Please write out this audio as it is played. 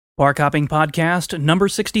Park Hopping Podcast number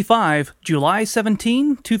 65, July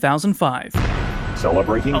 17, 2005.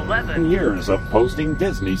 Celebrating 11 years of posting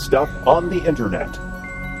Disney stuff on the internet.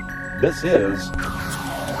 This is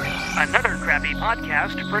another crappy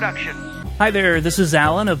podcast production. Hi there, this is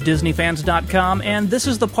Alan of DisneyFans.com, and this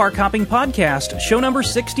is the Park Hopping Podcast, show number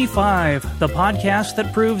 65, the podcast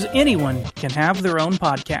that proves anyone can have their own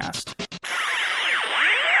podcast.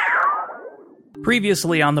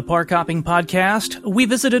 Previously on the Park Hopping Podcast, we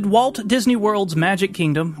visited Walt Disney World's Magic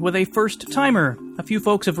Kingdom with a first-timer. A few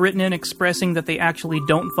folks have written in expressing that they actually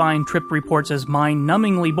don't find trip reports as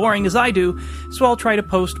mind-numbingly boring as I do, so I'll try to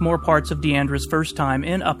post more parts of Deandra's first time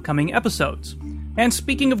in upcoming episodes. And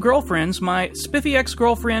speaking of girlfriends, my spiffy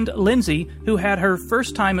ex-girlfriend, Lindsay, who had her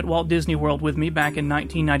first time at Walt Disney World with me back in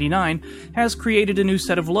 1999, has created a new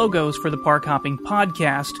set of logos for the Park Hopping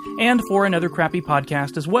Podcast, and for another crappy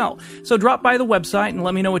podcast as well. So drop by the website and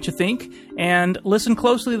let me know what you think, and listen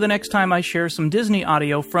closely the next time I share some Disney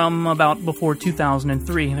audio from about before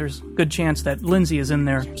 2003. There's a good chance that Lindsay is in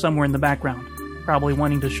there somewhere in the background, probably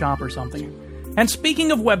wanting to shop or something. And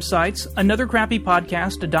speaking of websites,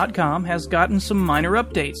 anothercrappypodcast.com has gotten some minor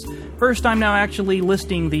updates. First, I'm now actually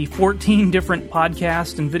listing the 14 different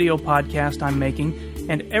podcasts and video podcasts I'm making,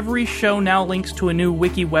 and every show now links to a new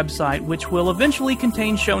wiki website, which will eventually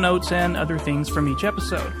contain show notes and other things from each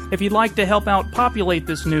episode. If you'd like to help out populate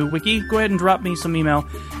this new wiki, go ahead and drop me some email,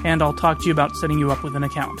 and I'll talk to you about setting you up with an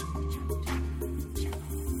account.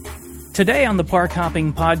 Today on the Park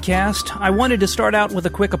Hopping Podcast, I wanted to start out with a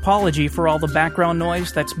quick apology for all the background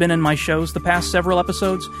noise that's been in my shows the past several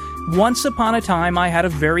episodes. Once upon a time, I had a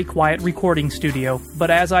very quiet recording studio,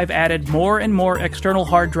 but as I've added more and more external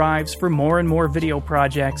hard drives for more and more video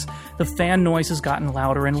projects, the fan noise has gotten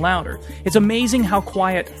louder and louder. It's amazing how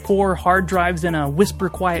quiet 4 hard drives in a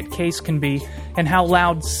whisper-quiet case can be, and how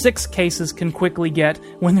loud 6 cases can quickly get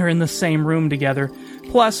when they're in the same room together.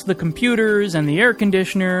 Plus the computers and the air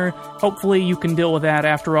conditioner. Hopefully you can deal with that.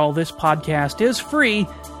 After all, this podcast is free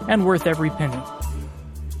and worth every penny.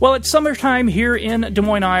 Well, it's summertime here in Des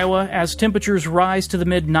Moines, Iowa, as temperatures rise to the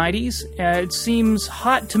mid-90s. It seems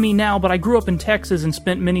hot to me now, but I grew up in Texas and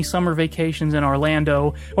spent many summer vacations in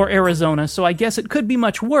Orlando or Arizona, so I guess it could be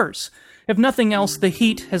much worse. If nothing else, the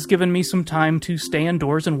heat has given me some time to stay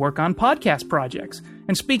indoors and work on podcast projects.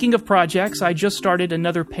 And speaking of projects, I just started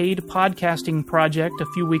another paid podcasting project a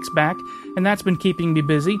few weeks back, and that's been keeping me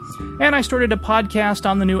busy. And I started a podcast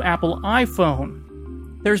on the new Apple iPhone.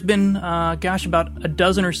 There's been, about a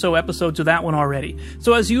dozen or so episodes of that one already.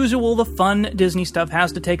 So as usual, the fun Disney stuff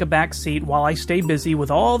has to take a back seat while I stay busy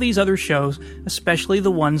with all these other shows, especially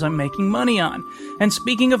the ones I'm making money on. And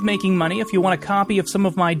speaking of making money, if you want a copy of some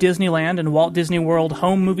of my Disneyland and Walt Disney World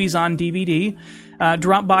home movies on DVD,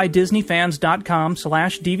 drop by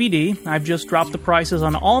DisneyFans.com/DVD. I've just dropped the prices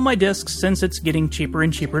on all my discs since it's getting cheaper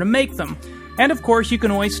and cheaper to make them. And of course, you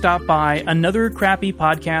can always stop by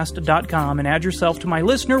anothercrappypodcast.com and add yourself to my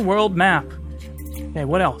listener world map. Okay,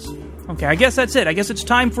 what else? Okay, I guess that's it. I guess it's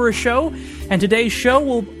time for a show, and today's show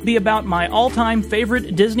will be about my all-time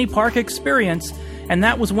favorite Disney park experience, and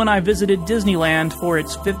that was when I visited Disneyland for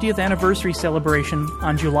its 50th anniversary celebration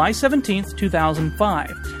on July 17th,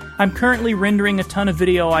 2005. I'm currently rendering a ton of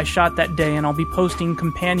video I shot that day, and I'll be posting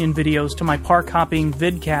companion videos to my Park Hopping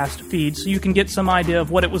vidcast feed so you can get some idea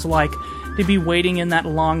of what it was like to be waiting in that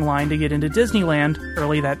long line to get into Disneyland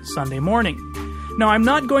early that Sunday morning. Now, I'm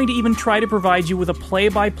not going to even try to provide you with a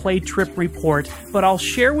play-by-play trip report, but I'll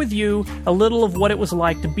share with you a little of what it was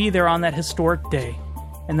like to be there on that historic day.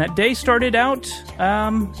 And that day started out,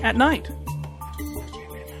 at night.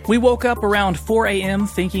 We woke up around 4 a.m.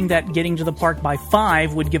 thinking that getting to the park by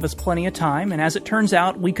 5 would give us plenty of time, and as it turns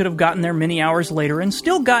out, we could have gotten there many hours later and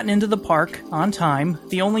still gotten into the park on time.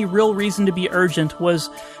 The only real reason to be urgent was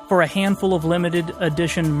for a handful of limited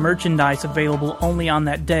edition merchandise available only on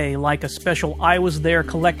that day, like a special I Was There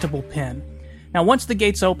collectible pin. Now, once the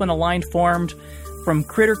gates open, a line formed from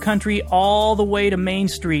Critter Country all the way to Main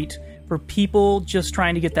Street for people just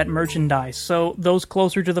trying to get that merchandise. So those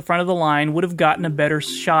closer to the front of the line would have gotten a better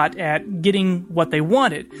shot at getting what they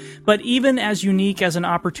wanted. But even as unique as an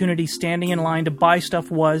opportunity standing in line to buy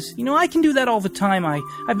stuff was, I can do that all the time. I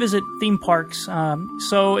visit theme parks.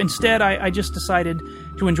 So instead, I just decided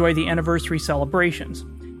to enjoy the anniversary celebrations.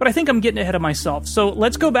 But I think I'm getting ahead of myself. So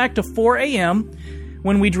let's go back to 4 a.m.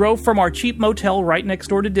 when we drove from our cheap motel right next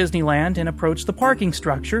door to Disneyland and approached the parking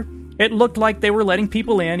structure. It looked like they were letting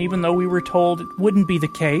people in, even though we were told it wouldn't be the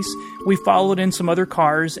case. We followed in some other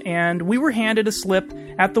cars, and we were handed a slip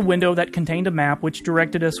at the window that contained a map which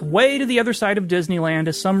directed us way to the other side of Disneyland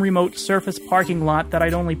to some remote surface parking lot that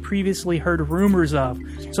I'd only previously heard rumors of.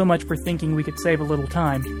 So much for thinking we could save a little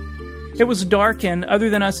time. It was dark, and other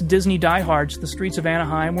than us Disney diehards, the streets of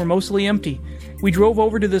Anaheim were mostly empty. We drove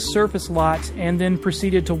over to this surface lot and then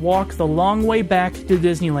proceeded to walk the long way back to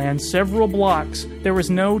Disneyland, several blocks. There was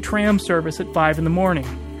no tram service at 5 in the morning.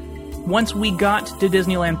 Once we got to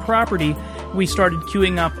Disneyland property, we started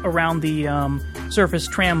queuing up around the surface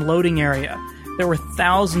tram loading area. There were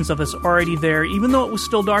thousands of us already there, even though it was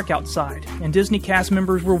still dark outside. And Disney cast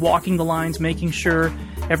members were walking the lines, making sure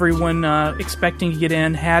everyone expecting to get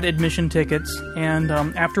in had admission tickets. And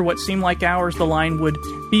after what seemed like hours, the line would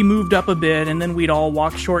be moved up a bit, and then we'd all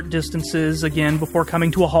walk short distances again before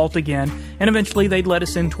coming to a halt again. And eventually they'd let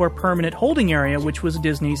us into our permanent holding area, which was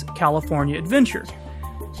Disney's California Adventure.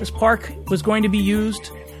 This park was going to be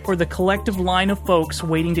used for the collective line of folks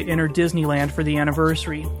waiting to enter Disneyland for the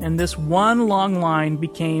anniversary, and this one long line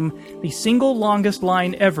became the single longest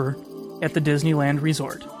line ever at the Disneyland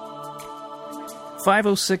Resort.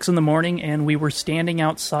 5:06 in the morning, and we were standing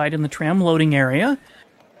outside in the tram loading area.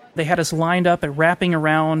 They had us lined up and wrapping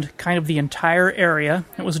around kind of the entire area.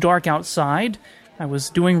 It was dark outside. I was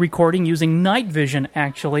doing recording using night vision,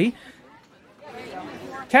 actually.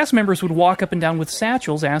 Cast members would walk up and down with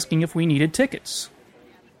satchels asking if we needed tickets.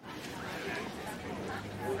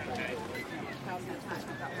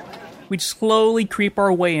 We'd slowly creep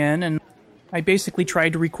our way in, and I basically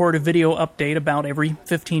tried to record a video update about every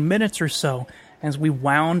 15 minutes or so as we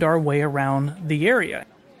wound our way around the area.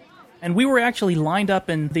 And we were actually lined up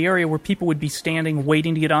in the area where people would be standing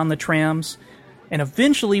waiting to get on the trams, and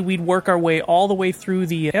eventually we'd work our way all the way through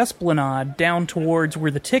the Esplanade down towards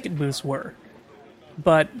where the ticket booths were.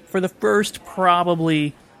 But for the first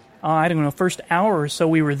probably, first hour or so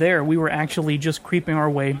we were there, we were actually just creeping our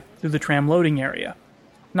way through the tram loading area.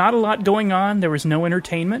 Not a lot going on. There was no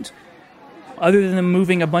entertainment, other than them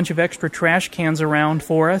moving a bunch of extra trash cans around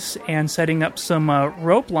for us and setting up some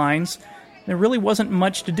rope lines. There really wasn't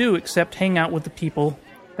much to do except hang out with the people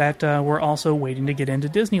that were also waiting to get into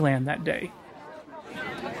Disneyland that day.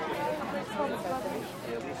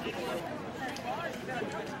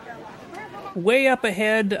 Way up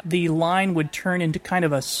ahead, the line would turn into kind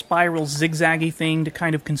of a spiral zigzaggy thing to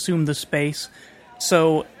kind of consume the space.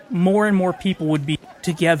 So more and more people would be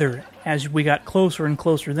together as we got closer and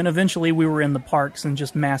closer. Then eventually we were in the parks in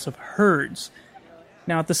just massive herds.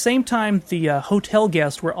 Now at the same time, the hotel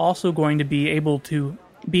guests were also going to be able to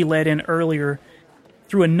be let in earlier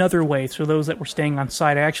through another way. So those that were staying on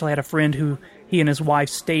site, I actually had a friend who he and his wife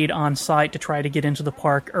stayed on site to try to get into the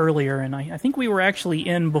park earlier, and I think we were actually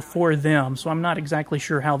in before them, so I'm not exactly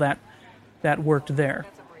sure how that worked there.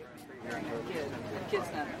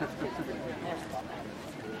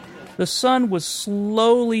 The sun was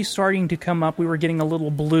slowly starting to come up. We were getting a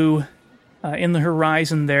little blue in the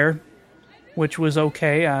horizon there, which was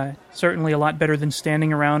okay. Certainly a lot better than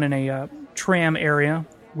standing around in a tram area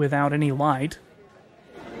without any light.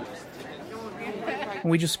 And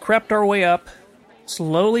we just crept our way up,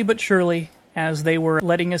 slowly but surely, as they were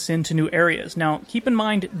letting us into new areas. Now, keep in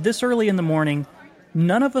mind, this early in the morning,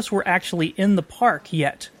 none of us were actually in the park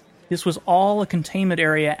yet. This was all a containment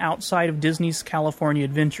area outside of Disney's California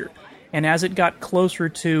Adventure. And as it got closer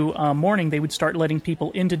to morning, they would start letting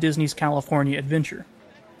people into Disney's California Adventure.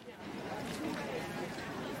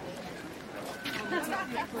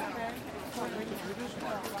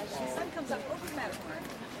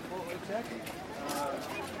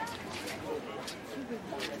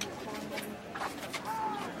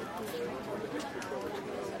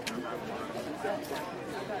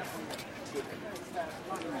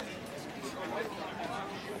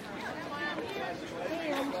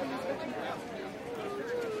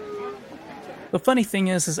 The funny thing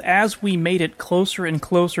is as we made it closer and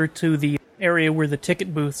closer to the area where the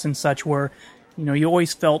ticket booths and such were, you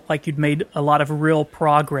always felt like you'd made a lot of real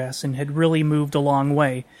progress and had really moved a long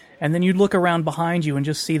way. And then you'd look around behind you and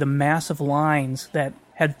just see the massive lines that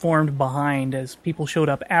had formed behind as people showed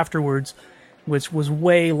up afterwards, which was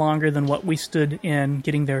way longer than what we stood in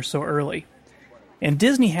getting there so early. And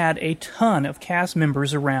Disney had a ton of cast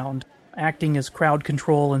members around, acting as crowd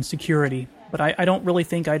control and security. But I don't really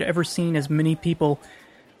think I'd ever seen as many people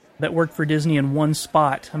that worked for Disney in one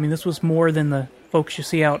spot. I mean, this was more than the folks you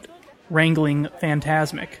see out wrangling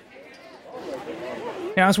Fantasmic.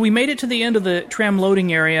 Now, as we made it to the end of the tram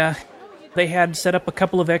loading area, They had set up a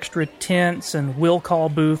couple of extra tents and will call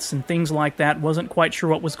booths and things like that. Wasn't quite sure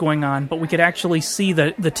what was going on, but we could actually see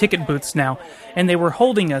the ticket booths now. And they were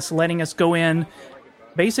holding us, letting us go in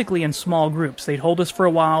basically in small groups. They'd hold us for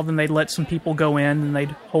a while, then they'd let some people go in, and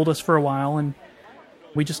they'd hold us for a while, and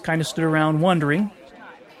we just kind of stood around wondering.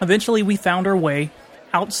 Eventually, we found our way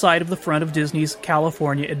outside of the front of Disney's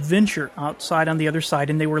California Adventure, outside on the other side,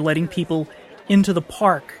 and they were letting people into the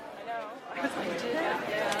park.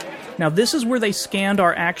 Now, this is where they scanned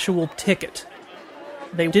our actual ticket.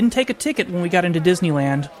 They didn't take a ticket when we got into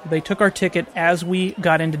Disneyland. They took our ticket as we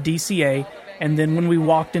got into DCA, and then when we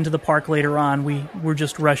walked into the park later on, we were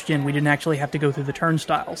just rushed in. We didn't actually have to go through the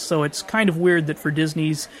turnstiles. So it's kind of weird that for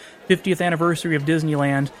Disney's 50th anniversary of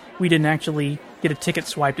Disneyland, we didn't actually get a ticket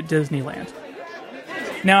swiped at Disneyland.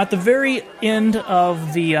 Now, at the very end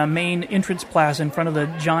of the main entrance plaza in front of the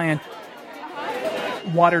giant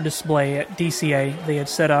water display at DCA they had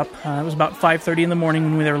set up. It was about 5:30 in the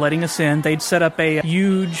morning when they were letting us in. They'd set up a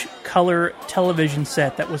huge color television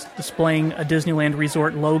set that was displaying a Disneyland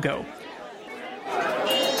Resort logo.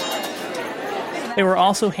 They were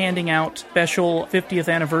also handing out special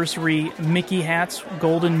 50th anniversary Mickey hats,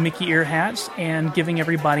 golden Mickey ear hats, and giving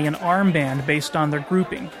everybody an armband based on their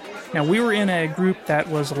grouping. Now, we were in a group that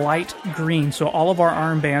was light green, so all of our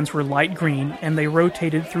armbands were light green, and they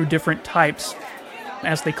rotated through different types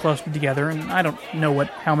as they clustered together, and I don't know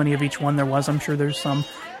how many of each one there was. I'm sure there's some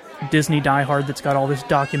Disney diehard that's got all this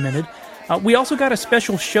documented. We also got a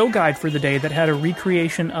special show guide for the day that had a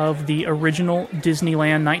recreation of the original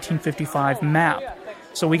Disneyland 1955 map.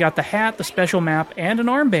 So we got the hat, the special map, and an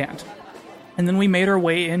armband. And then we made our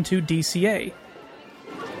way into DCA.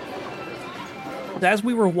 As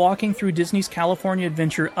we were walking through Disney's California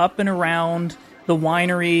Adventure up and around the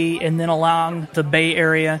winery and then along the Bay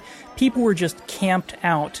Area, people were just camped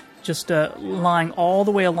out, just lying all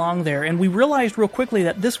the way along there. And we realized real quickly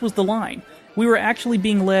that this was the line. We were actually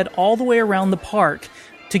being led all the way around the park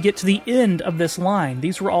to get to the end of this line.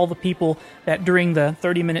 These were all the people that during the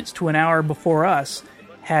 30 minutes to an hour before us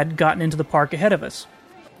had gotten into the park ahead of us.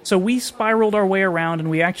 So we spiraled our way around, and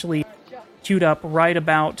we actually queued up right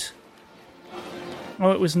about...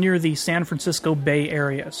 it was near the San Francisco Bay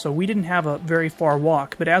Area, so we didn't have a very far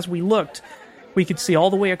walk. But as we looked, we could see all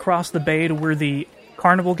the way across the bay to where the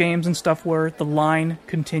carnival games and stuff were. The line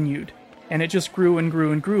continued, and it just grew and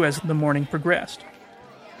grew and grew as the morning progressed.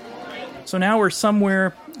 So now we're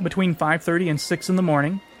somewhere between 5:30 and 6 in the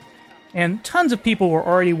morning, and tons of people were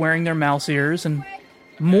already wearing their mouse ears, and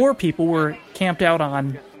more people were camped out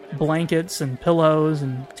on blankets and pillows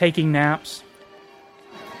and taking naps.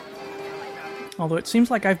 Although it seems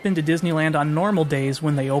like I've been to Disneyland on normal days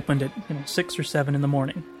when they opened at 6 or 7 in the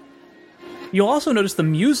morning. You'll also notice the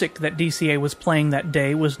music that DCA was playing that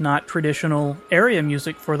day was not traditional area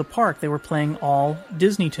music for the park. They were playing all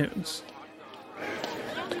Disney tunes.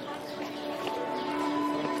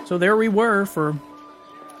 So there we were for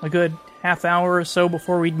a good half hour or so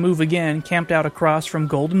before we'd move again, camped out across from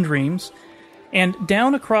Golden Dreams. And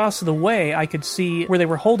down across the way, I could see where they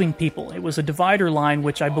were holding people. It was a divider line,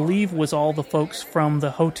 which I believe was all the folks from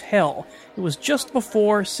the hotel. It was just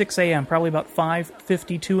before 6 a.m., probably about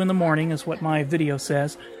 5:52 in the morning is what my video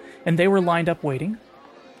says. And they were lined up waiting.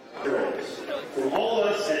 From all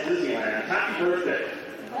of us at Disneyland, happy birthday.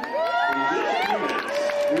 In just a few minutes,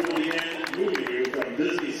 we will begin moving you from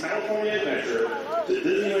Disney's California Adventure to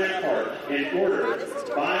Disneyland Park in order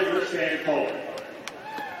by wristband color.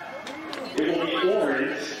 It will be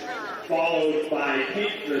orange, followed by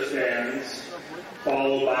pink wristbands,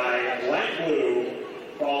 followed by light blue,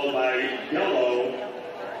 followed by yellow,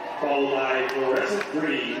 followed by fluorescent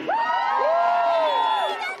green,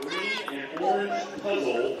 green and orange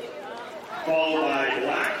puzzle, followed by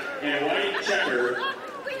black and white checker,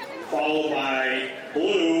 followed by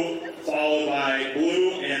blue, followed by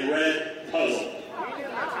blue and red puzzle.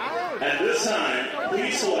 At this time,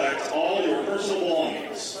 please select all your personal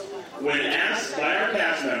belongings. When asked by our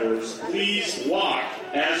cast members, please walk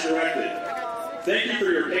as directed. Thank you for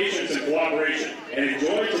your patience and cooperation, and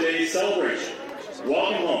enjoy today's celebration.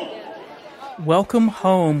 Welcome home. Welcome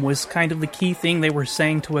home was kind of the key thing they were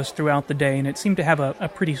saying to us throughout the day, and it seemed to have a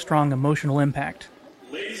pretty strong emotional impact.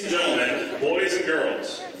 Ladies and gentlemen, boys and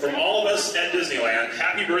girls, from all of us at Disneyland,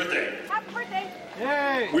 happy birthday. Happy birthday.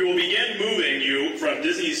 Yay. We will begin moving you from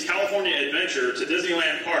Disney's California Adventure to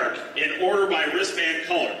Disneyland Park in order by wristband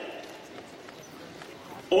color.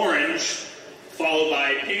 Orange, followed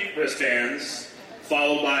by pink wristbands,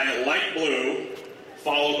 followed by light blue,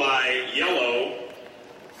 followed by yellow,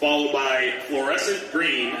 followed by fluorescent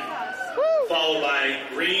green, followed by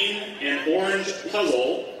green and orange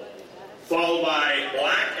puzzle, followed by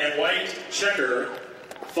black and white checker,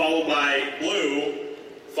 followed by blue,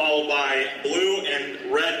 followed by blue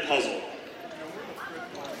and red puzzle.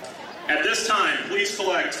 At this time, please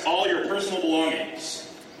collect all your personal belongings.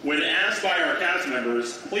 When asked by our cast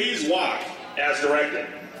members, please walk as directed.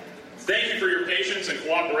 Thank you for your patience and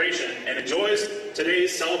cooperation, and enjoy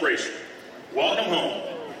today's celebration. Welcome home.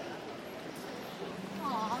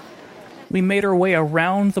 We made our way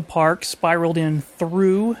around the park, spiraled in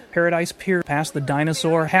through Paradise Pier, past the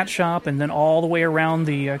dinosaur hat shop, and then all the way around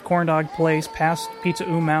the corn dog place, past Pizza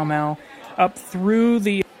Oo Mau Mau, up through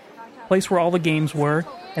the place where all the games were,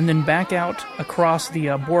 and then back out across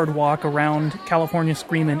the boardwalk around California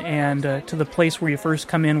Screamin' and to the place where you first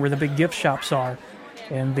come in where the big gift shops are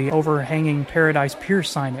and the overhanging Paradise Pier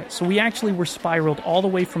sign is. So we actually were spiraled all the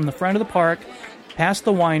way from the front of the park, past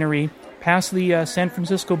the winery, past the San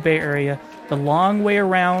Francisco Bay Area, the long way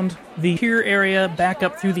around the pier area, back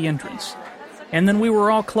up through the entrance. And then we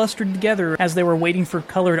were all clustered together as they were waiting for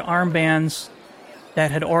colored armbands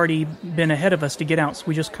that had already been ahead of us to get out. So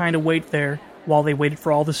we just kind of wait there while they waited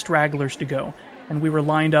for all the stragglers to go. And we were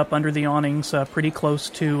lined up under the awnings pretty close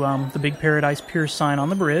to the big Paradise Pier sign on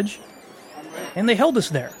the bridge. And they held us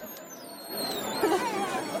there.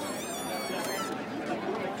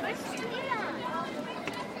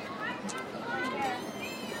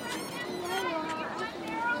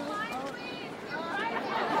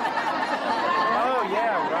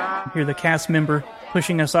 Hear the cast member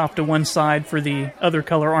pushing us off to one side for the other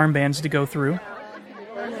color armbands to go through.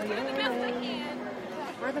 Where are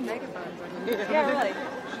the megaphones? Yeah, really.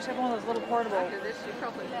 She should have one of those little portable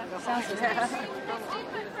sound systems.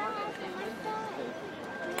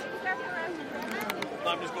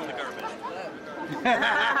 I'm just going to garbage.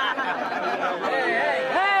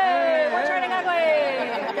 Hey, we're turning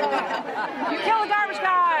ugly! You kill the garbage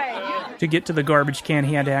guy! To get to the garbage can,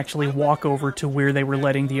 he had to actually walk over to where they were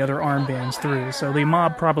letting the other armbands through. So the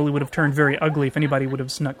mob probably would have turned very ugly if anybody would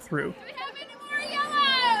have snuck through.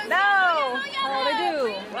 No! Oh, they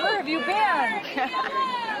do. Where have you been?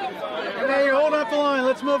 Hey, you're holding up the line.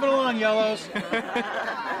 Let's move it along, yellows.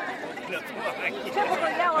 Typical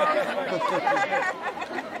yellow.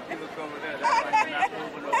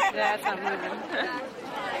 That's not moving.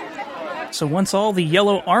 So once all the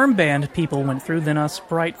yellow armband people went through, then us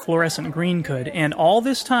bright fluorescent green could. And all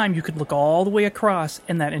this time, you could look all the way across,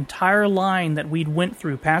 and that entire line that we'd went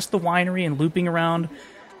through, past the winery and looping around,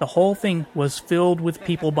 the whole thing was filled with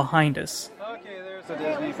people behind us. Okay, there's a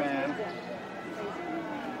Disney fan.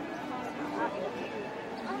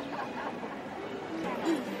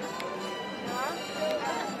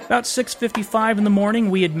 About 6:55 in the morning,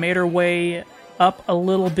 we had made our way up a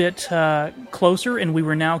little bit closer, and we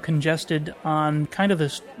were now congested on kind of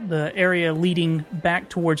the area leading back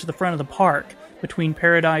towards the front of the park, between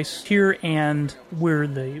Paradise Pier and where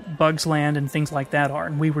the Bugs Land and things like that are.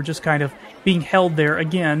 And we were just kind of being held there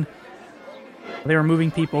again. They were moving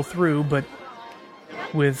people through, but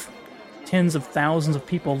with tens of thousands of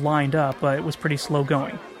people lined up, it was pretty slow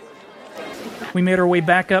going. We made our way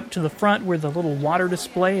back up to the front where the little water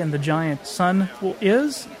display and the giant sun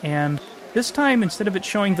is, and this time, instead of it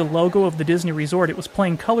showing the logo of the Disney Resort, it was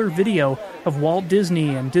playing color video of Walt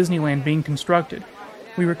Disney and Disneyland being constructed.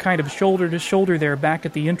 We were kind of shoulder to shoulder there back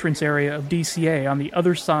at the entrance area of DCA on the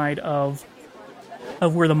other side of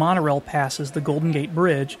where the monorail passes, the Golden Gate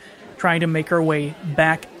Bridge, trying to make our way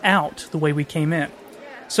back out the way we came in.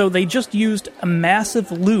 So they just used a massive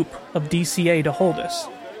loop of DCA to hold us.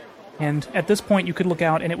 And at this point you could look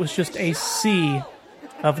out and it was just a sea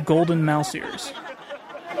of golden mouse ears.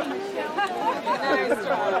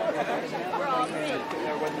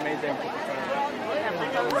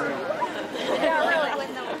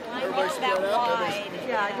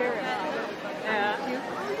 Yeah, I hear it.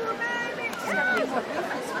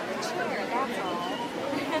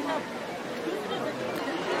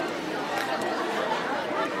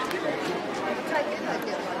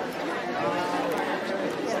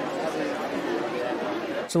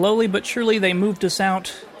 Slowly but surely they moved us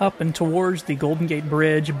out up and towards the Golden Gate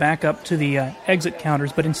Bridge, back up to the exit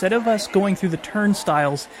counters, but instead of us going through the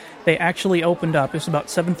turnstiles, they actually opened up. It was about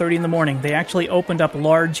 7:30 in the morning. They actually opened up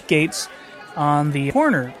large gates on the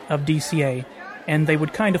corner of DCA, and they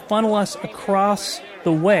would kind of funnel us across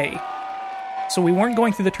the way. So we weren't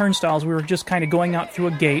going through the turnstiles, we were just kind of going out through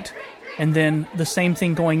a gate, and then the same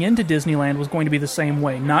thing going into Disneyland was going to be the same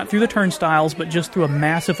way. Not through the turnstiles, but just through a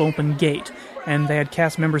massive open gate. And they had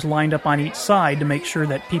cast members lined up on each side to make sure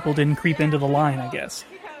that people didn't creep into the line, I guess.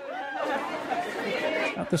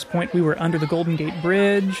 At this point, we were under the Golden Gate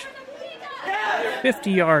Bridge,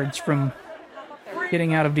 50 yards from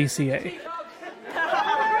getting out of DCA.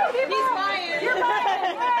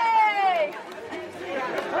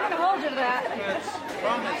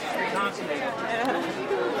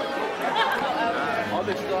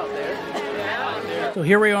 So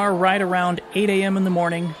here we are right around 8 a.m. in the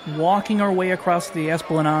morning, walking our way across the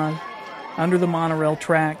Esplanade, under the monorail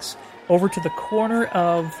tracks, over to the corner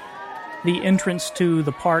of the entrance to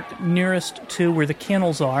the park nearest to where the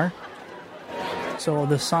kennels are. So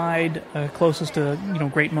the side closest to,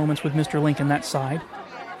 Great Moments with Mr. Lincoln, that side.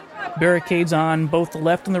 Barricades on both the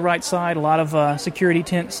left and the right side, a lot of security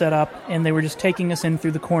tents set up, and they were just taking us in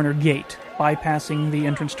through the corner gate, bypassing the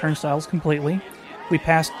entrance turnstiles completely. We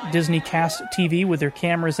passed Disney Cast TV with their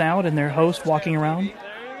cameras out and their host walking around,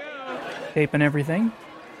 taping everything.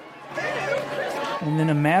 And in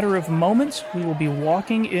a matter of moments, we will be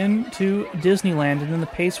walking into Disneyland, and then the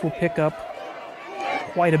pace will pick up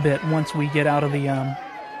quite a bit once we get out of the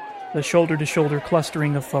shoulder-to-shoulder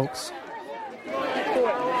clustering of folks.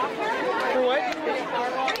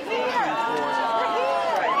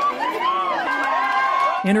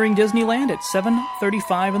 Entering Disneyland at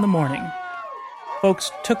 7:35 in the morning.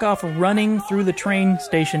 Folks took off running through the train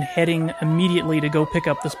station, heading immediately to go pick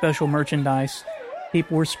up the special merchandise.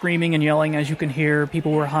 People were screaming and yelling, as you can hear.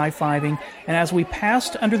 People were high-fiving. And as we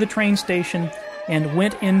passed under the train station and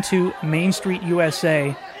went into Main Street,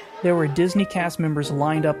 USA, there were Disney cast members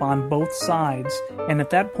lined up on both sides. And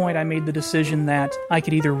at that point, I made the decision that I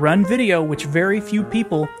could either run video, which very few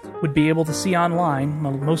people would be able to see online.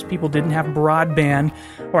 Most people didn't have broadband,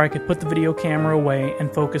 or I could put the video camera away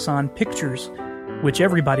and focus on pictures, which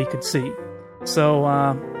everybody could see.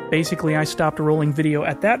 So basically I stopped rolling video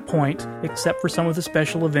at that point, except for some of the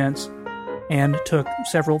special events, and took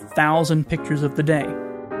several thousand pictures of the day.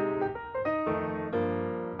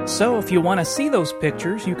 So if you want to see those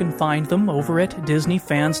pictures, you can find them over at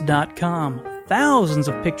DisneyFans.com. Thousands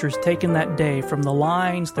of pictures taken that day, from the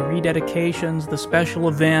lines, the rededications, the special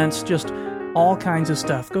events, just all kinds of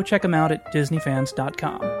stuff. Go check them out at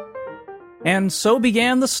DisneyFans.com. And so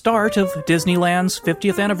began the start of Disneyland's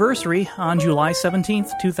 50th anniversary on July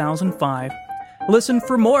 17th, 2005. Listen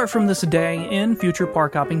for more from this day in future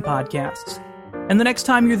park hopping podcasts. And the next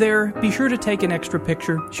time you're there, be sure to take an extra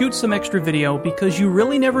picture, shoot some extra video, because you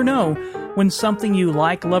really never know when something you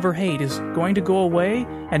like, love, or hate is going to go away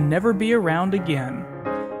and never be around again.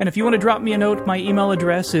 And if you want to drop me a note, my email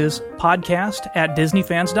address is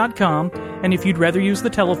podcast@disneyfans.com. And if you'd rather use the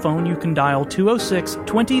telephone, you can dial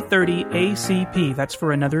 206-2030-ACP. That's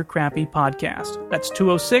for Another Crappy Podcast. That's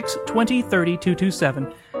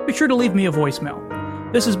 206-2030-227. Be sure to leave me a voicemail.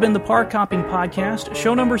 This has been the Park Hopping Podcast,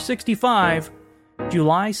 show number 65,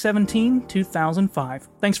 July 17, 2005.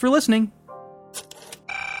 Thanks for listening.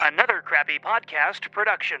 Another Crappy Podcast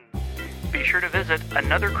production. Be sure to visit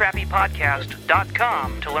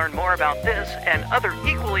anothercrappypodcast.com to learn more about this and other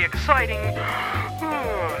equally exciting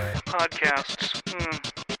podcasts.